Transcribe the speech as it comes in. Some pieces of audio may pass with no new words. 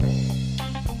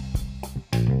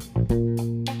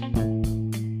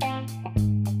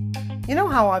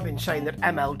how I've been saying that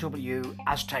MLW,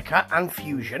 Azteca and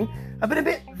Fusion have been a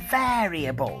bit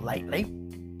variable lately?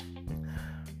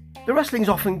 The wrestling's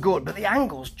often good, but the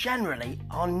angles generally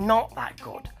are not that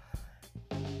good.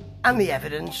 And the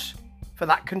evidence for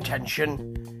that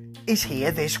contention is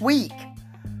here this week.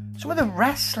 Some of the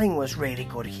wrestling was really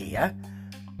good here.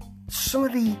 Some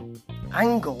of the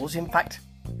angles, in fact,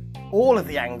 all of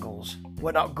the angles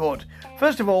were not good.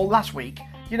 First of all, last week,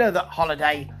 you know that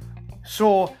Holiday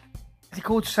saw, is he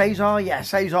called Cesar? Yeah,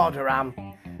 Cesar Duran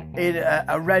in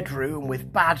a red room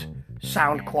with bad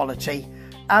sound quality,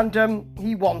 and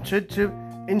he wanted to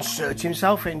insert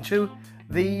himself into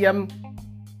the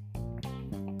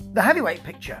heavyweight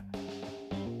picture.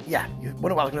 Yeah, you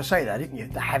wonder what I was going to say there, didn't you?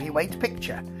 The heavyweight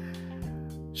picture.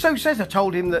 So Cesar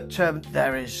told him that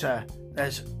there's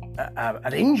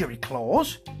an injury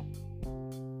clause.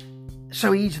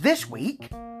 So he's this week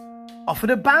offered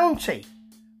a bounty.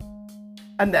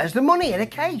 And there's the money in a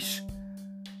case.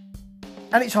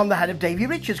 And it's on the head of Davey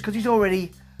Richards because he's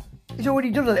already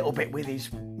done a little bit with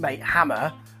his mate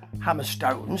Hammer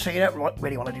Stone. So you don't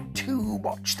really want to do too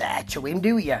much there to him,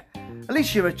 do you?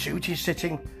 Alicia Atout is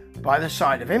sitting by the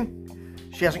side of him.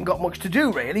 She hasn't got much to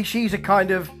do really. She's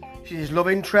his love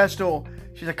interest, or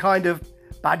she's a kind of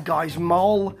bad guy's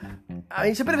mole. I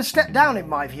mean, it's a bit of a step down in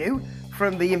my view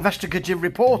from the investigative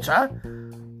reporter.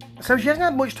 So she hasn't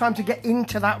had much time to get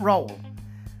into that role.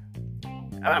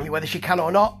 I mean, whether she can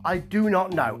or not, I do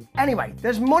not know. Anyway,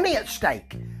 there's money at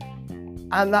stake,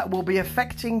 and that will be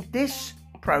affecting this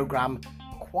programme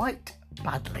quite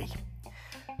badly.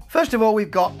 First of all, we've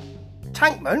got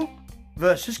Tankman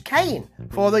versus Kane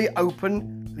for the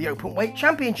open weight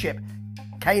championship.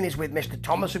 Kane is with Mr.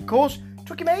 Thomas, of course. It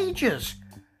took him ages.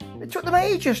 It took them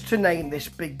ages to name this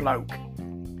big bloke.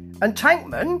 And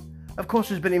Tankman, of course,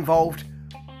 has been involved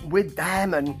with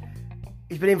them, and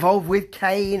he's been involved with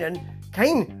Kane, and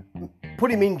Kane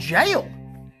put him in jail.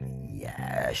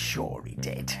 Yeah, sure he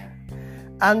did.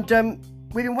 And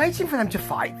we've been waiting for them to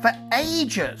fight for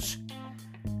ages.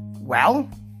 Well,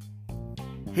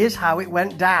 here's how it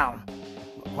went down.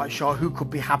 Not quite sure who could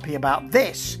be happy about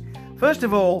this. First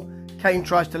of all, Kane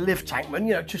tries to lift Tankman,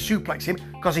 to suplex him,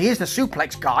 because he is the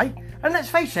suplex guy. And let's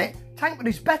face it, Tankman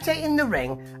is better in the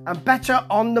ring and better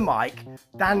on the mic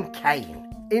than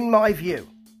Kane, in my view.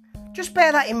 Just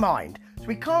bear that in mind. So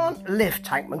we can't lift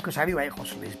Tankman because heavyweight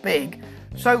hustle is big.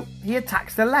 So he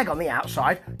attacks the leg on the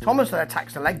outside. Thomas then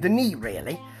attacks the leg, the knee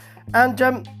really. And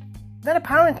then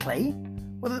apparently,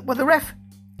 the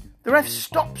ref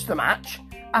stops the match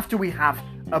after we have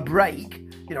a break,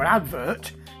 an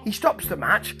advert. He stops the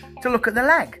match to look at the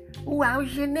leg. Oh,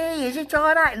 how's your knee? Is it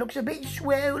all right? It looks a bit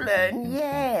swollen.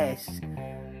 Yes.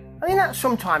 I mean, that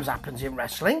sometimes happens in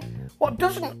wrestling. It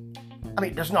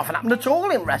doesn't often happen at all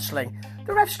in wrestling.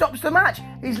 The ref stops the match.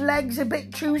 His leg's a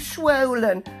bit too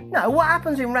swollen. No, what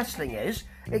happens in wrestling is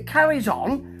it carries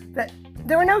on.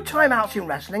 There are no timeouts in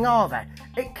wrestling, are there?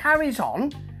 It carries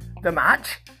on the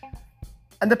match,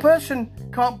 and the person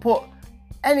can't put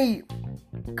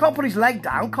his leg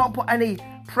down, can't put any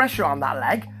pressure on that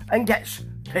leg, and gets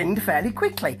pinned fairly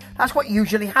quickly. That's what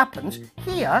usually happens.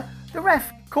 Here, the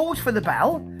ref calls for the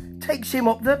bell, takes him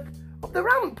up the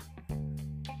ramp.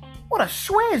 What a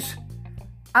swizz!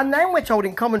 And then we're told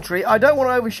in commentary, I don't want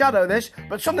to overshadow this,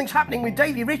 but something's happening with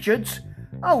Davey Richards.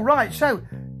 Oh, right, so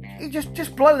you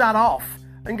just blow that off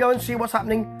and go and see what's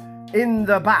happening in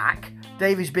the back.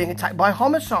 Davey's being attacked by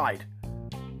Homicide.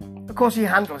 Of course, he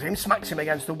handles him, smacks him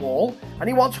against the wall, and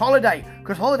he wants Holiday,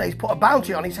 because Holiday's put a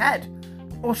bounty on his head.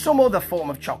 Or some other form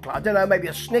of chocolate. I don't know, maybe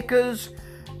a Snickers,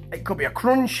 it could be a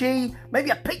Crunchie,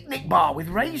 maybe a picnic bar with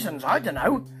raisins, I don't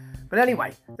know. But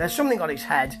anyway, there's something on his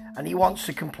head, and he wants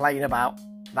to complain about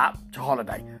that to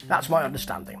Holiday. That's my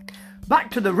understanding.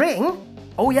 Back to the ring.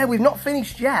 Oh yeah, we've not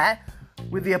finished yet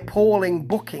with the appalling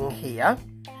booking here.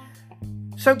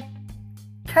 So,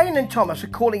 Kane and Thomas are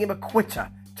calling him a quitter,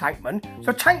 Tankman.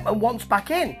 So Tankman wants back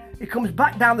in. He comes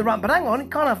back down the ramp, but hang on, it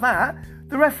can't have that.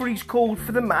 The referee's called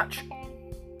for the match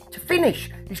to finish.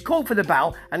 He's called for the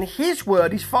bell, and his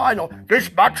word is final.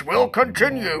 This match will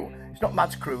continue. It's not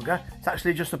Mads Kruger. It's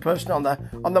actually just the person on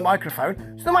the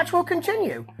microphone. So the match will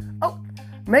continue. Oh,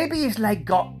 maybe his leg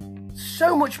got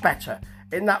so much better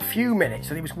in that few minutes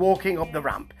that he was walking up the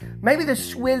ramp. Maybe the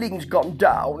swelling's gone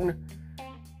down.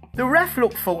 The ref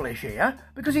looked foolish here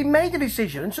because he made a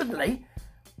decision, and suddenly,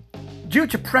 due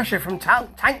to pressure from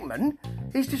Tankman,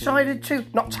 he's decided to,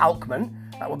 not Talkman,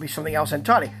 that would be something else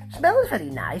entirely. Smells very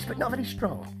nice, but not very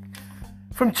strong.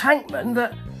 From Tankman,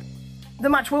 that the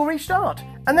match will restart.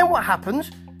 And then what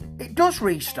happens? It does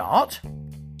restart.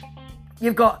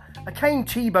 You've got a Kane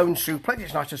T-bone suplex.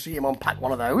 It's nice to see him unpack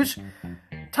one of those.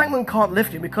 Tankman can't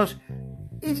lift him because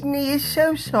his knee is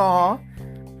so sore.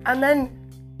 And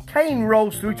then Kane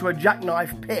rolls through to a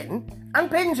jackknife pin and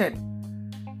pins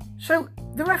him. So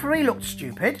the referee looked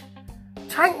stupid.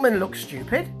 Tankman looked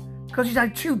stupid because he's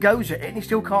had 2 goes at it and he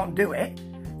still can't do it.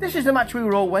 This is the match we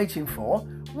were all waiting for.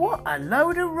 What a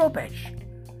load of rubbish.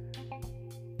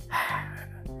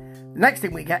 The next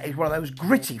thing we get is one of those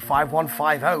gritty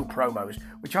 5150 promos,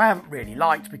 which I haven't really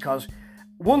liked because,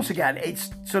 once again, it's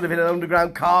sort of in an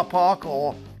underground car park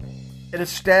or in a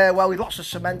stairwell with lots of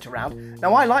cement around.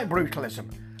 Now, I like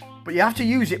brutalism, but you have to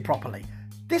use it properly.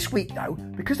 This week, though,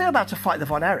 because they're about to fight the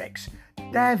Von Erichs,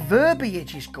 their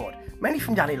verbiage is good. Mainly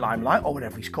from Danny Limelight, or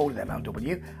whatever he's called in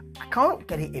MLW. I can't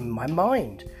get it in my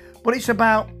mind. But it's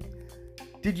about,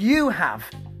 did you have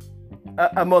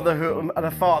a mother and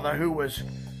a father who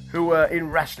were in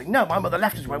wrestling? No, my mother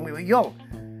left us when we were young.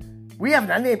 We haven't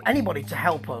had anybody to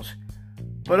help us.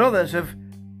 But others have,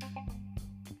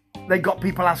 they got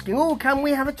people asking, oh, can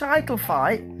we have a title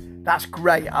fight? That's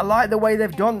great. I like the way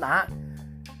they've done that.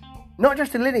 Not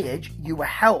just a lineage, you were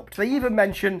helped. They even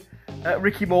mention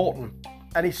Ricky Morton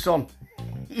and his son.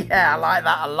 Yeah, I like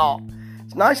that a lot.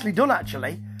 It's nicely done,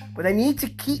 actually. But they need to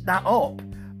keep that up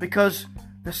because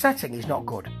the setting is not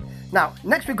good. Now,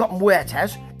 next we've got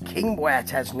Muertes, King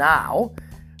Muertes now,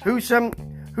 who's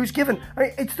given... I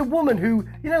mean, it's the woman who,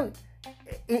 you know,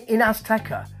 in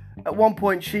Azteca, at one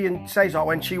point she and Cesar,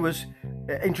 when she was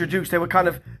introduced, they were kind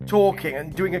of talking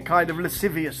and doing a kind of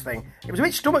lascivious thing. It was a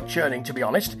bit stomach churning, to be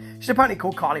honest. She's apparently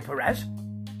called Carly Perez.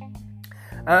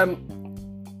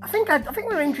 I think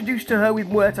we were introduced to her with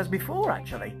Muertes before,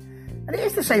 actually. And it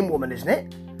is the same woman, isn't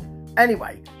it?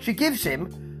 Anyway, she gives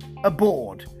him a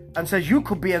board and says, you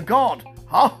could be a god.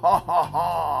 Ha ha ha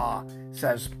ha,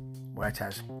 says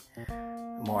Muertes.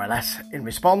 More or less in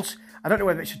response. I don't know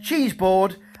whether it's a cheese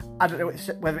board, I don't know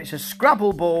whether it's a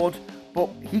Scrabble board, but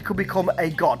he could become a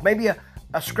god. Maybe a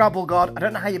Scrabble god. I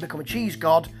don't know how you become a cheese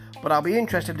god, but I'll be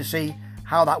interested to see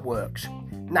how that works.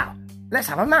 Now, let's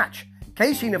have a match.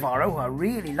 Casey Navarro, who I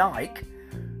really like,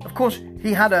 of course,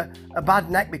 he had a bad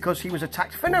neck because he was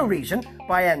attacked for no reason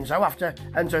by Enzo after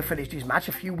Enzo finished his match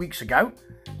a few weeks ago.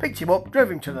 Picked him up, drove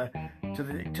him to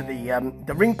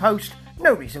the ring post,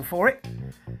 no reason for it.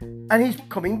 And he's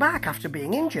coming back after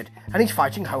being injured, and he's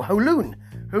fighting Ho Ho Loon,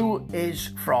 who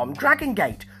is from Dragon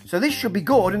Gate. So this should be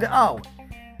good. And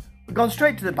we've gone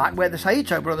straight to the back where the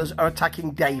Saito brothers are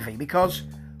attacking Davey because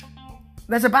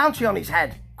there's a bounty on his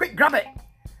head. Quick, grab it.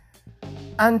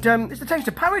 And it's the taste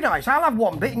of paradise. I'll have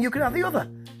one bit and you can have the other.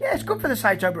 Yeah, it's good for the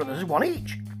Saito brothers. It's one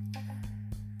each.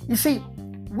 You see,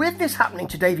 with this happening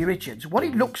to Davey Richards, what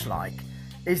it looks like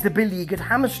is the beleaguered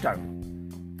Hammerstone.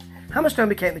 Hammerstone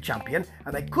became the champion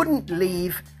and they couldn't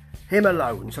leave him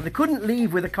alone. So they couldn't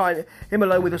leave with him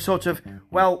alone with a sort of,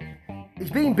 well,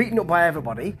 he's being beaten up by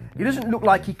everybody. He doesn't look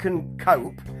like he can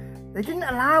cope. They didn't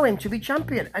allow him to be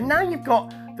champion. And now you've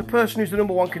got the person who's the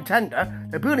number one contender.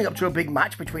 They're building up to a big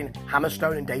match between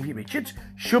Hammerstone and Davey Richards.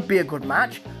 Should be a good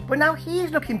match. But now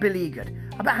he's looking beleaguered.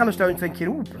 I bet Hammerstone's thinking,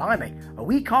 oh, blimey, a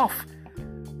week off.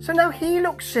 So now he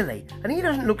looks silly and he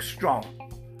doesn't look strong.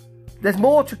 There's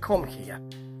more to come here.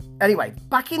 Anyway,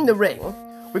 back in the ring,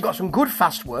 we've got some good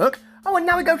fast work. Oh, and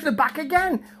now we go to the back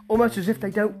again. Almost as if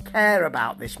they don't care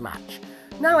about this match.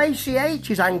 Now ACH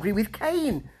is angry with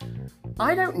Kane.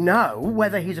 I don't know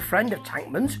whether he's a friend of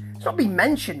Tankman's. It's not been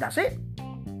mentioned, has it?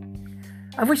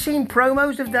 Have we seen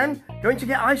promos of them going to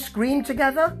get ice cream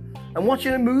together and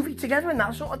watching a movie together and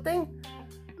that sort of thing?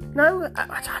 No?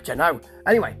 I don't know.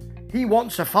 Anyway, he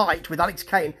wants a fight with Alex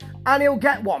Kane and he'll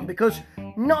get one because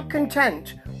not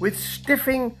content with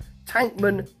stiffing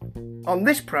Tankman on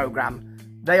this programme,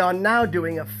 they are now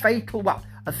doing a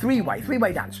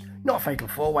three-way dance. Not a fatal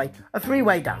four-way, a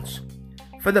three-way dance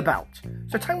for the belt.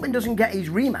 So Tankman doesn't get his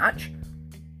rematch.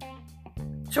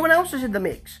 Someone else is in the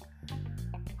mix.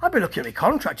 I'd be looking at my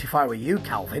contract if I were you,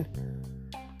 Calvin.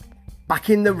 Back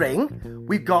in the ring,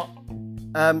 we've got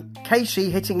Casey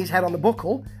hitting his head on the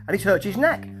buckle and he's hurt his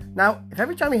neck. Now, if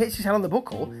every time he hits his head on the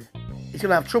buckle, he's going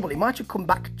to have trouble, he might have come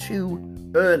back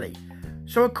too early.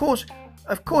 So, of course,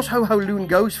 Ho Ho Loon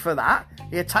goes for that.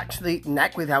 He attacks the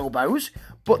neck with elbows.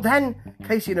 But then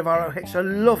Casey Navarro hits a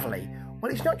lovely,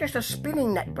 well, it's not just a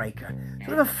spinning neck breaker,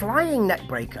 sort of a flying neck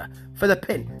breaker for the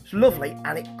pin. It's lovely,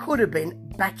 and it could have been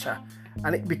better,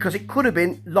 because it could have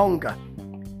been longer.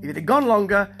 If it had gone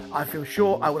longer, I feel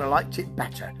sure I would have liked it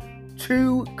better.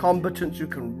 Two combatants who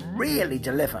can really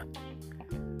deliver.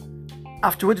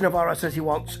 Afterwards, Navarro says he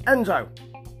wants Enzo.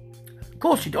 Of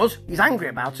course he does. He's angry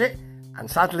about it. And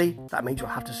sadly, that means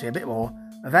we'll have to see a bit more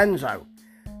of Enzo.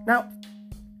 Now,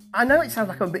 I know it sounds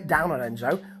like I'm a bit down on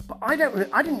Enzo, but I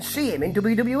didn't see him in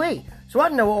WWE, so I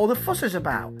don't know what all the fuss is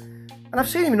about. And I've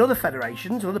seen him in other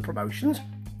federations, other promotions,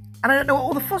 and I don't know what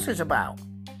all the fuss is about.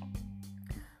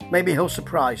 Maybe he'll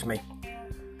surprise me.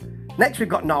 Next we've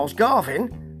got Niles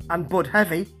Garvin and Bud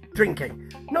Heavy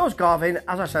drinking. Niles Garvin,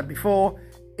 as I said before,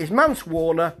 is Mance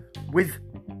Warner with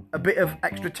a bit of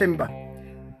extra timber.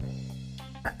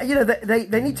 You know,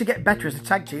 they need to get better as a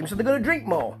tag team, so they're going to drink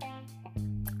more.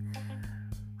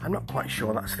 I'm not quite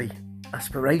sure that's the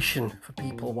aspiration for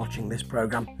people watching this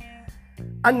programme.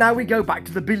 And now we go back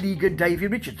to the beleaguered Davey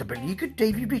Richards. The beleaguered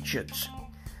Davey Richards.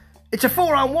 It's a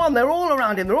 4-on-1. They're all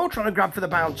around him. They're all trying to grab for the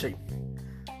bounty.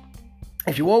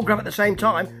 If you all grab at the same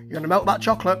time, you're going to melt that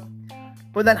chocolate.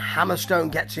 But then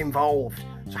Hammerstone gets involved.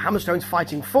 So Hammerstone's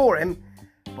fighting for him,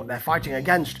 but they're fighting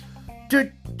against.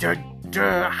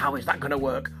 How is that going to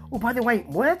work? Oh, by the way,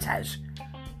 Muertes,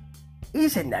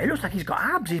 he's in there. He looks like he's got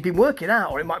abs. He's been working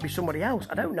out, or it might be somebody else.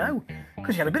 I don't know,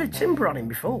 because he had a bit of timber on him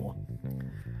before.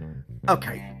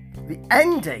 Okay, the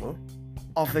ending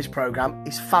of this programme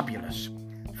is fabulous.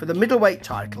 For the middleweight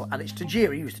title, and it's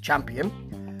Tajiri, who's the champion,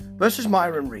 versus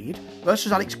Myron Reed,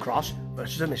 versus Alex Cross,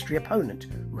 versus a mystery opponent,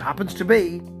 who happens to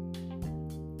be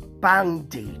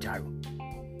Bandito.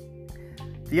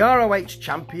 The ROH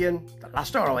champion, the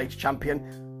last ROH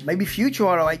champion, maybe future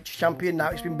ROH champion, now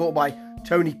it's been bought by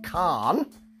Tony Khan.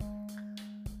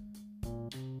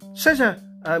 Scissor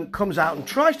comes out and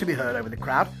tries to be heard over the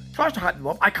crowd, tries to hype them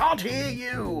up. I can't hear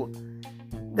you.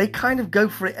 They kind of go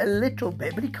for it a little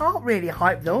bit, but he can't really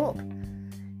hype them up.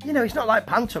 You know, it's not like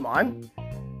pantomime.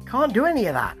 Can't do any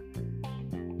of that.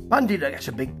 Bandito gets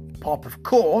a big pop, of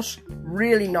course.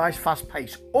 Really nice, fast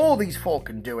pace. All these four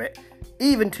can do it.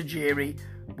 Even Tajiri,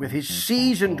 with his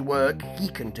seasoned work, he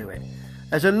can do it.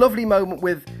 There's a lovely moment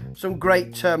with some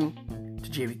great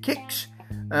Tajiri kicks.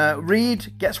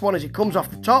 Reed gets one as he comes off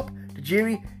the top.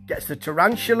 Tajiri gets the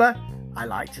tarantula. I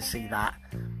like to see that.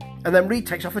 And then Reed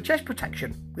takes off the chest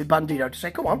protection with Bandito to say,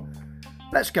 come on,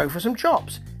 let's go for some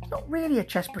chops. It's not really a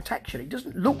chest protection. It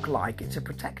doesn't look like it's a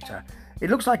protector. It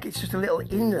looks like it's just a little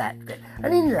inlet bit.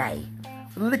 An inlay.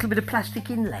 With a little bit of plastic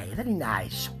inlay. Very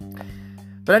nice.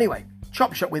 But anyway,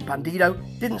 chop shot with Bandito.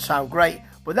 Didn't sound great.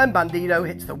 But then Bandito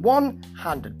hits the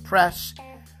one-handed press.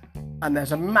 And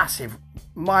there's a massive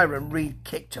Myron Reed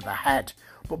kick to the head.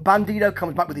 But Bandito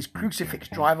comes back with his crucifix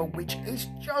driver, which is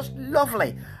just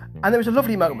lovely. And there was a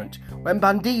lovely moment when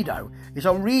Bandito is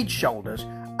on Reed's shoulders.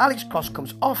 Alex Cross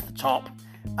comes off the top.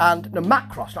 And, no, Matt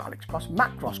Cross, not Alex Cross.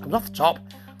 Matt Cross comes off the top.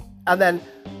 And then,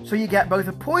 so you get both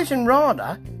a Poison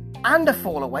Rana and a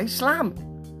fall away slam.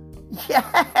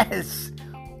 Yes!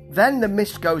 Then the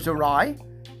mist goes awry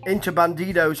into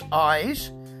Bandito's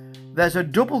eyes. There's a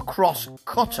double cross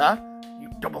cutter. You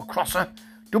double crosser.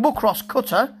 Double cross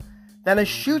cutter. Then a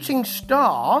shooting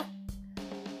star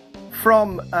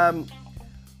from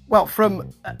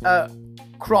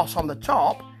Cross on the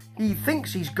top. He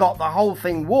thinks he's got the whole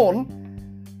thing won.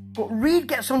 But Reed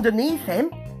gets underneath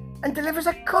him and delivers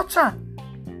a cutter.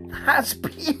 That's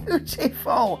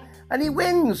beautiful. And he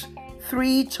wins.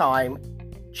 3-time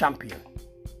champion.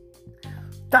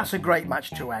 That's a great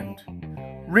match to end.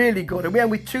 Really good. And we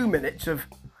end with 2 minutes of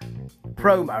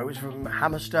promos from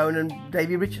Hammerstone and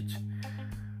Davey Richards.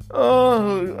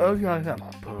 Oh, yeah.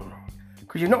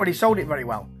 Because you've not really sold it very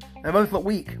well. They both look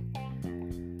weak.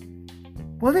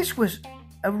 Well, this was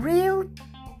a really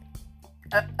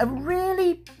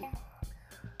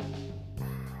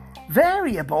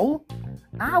variable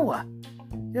hour.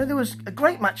 You know, there was a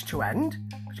great match to end.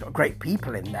 It's got great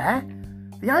people in there.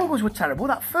 The angles were terrible.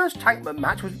 That first Tankman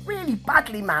match was really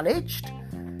badly managed.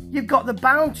 You've got the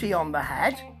bounty on the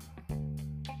head.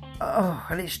 Oh,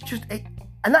 and it's just...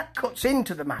 And that cuts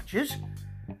into the matches.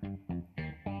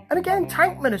 And again,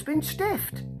 Tankman has been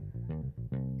stiffed.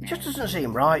 It just doesn't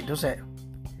seem right, does it?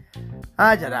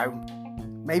 I don't know.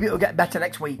 Maybe it'll get better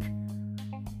next week.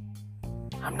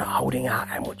 I'm not holding out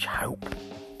much hope.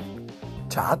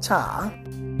 Ta-ta.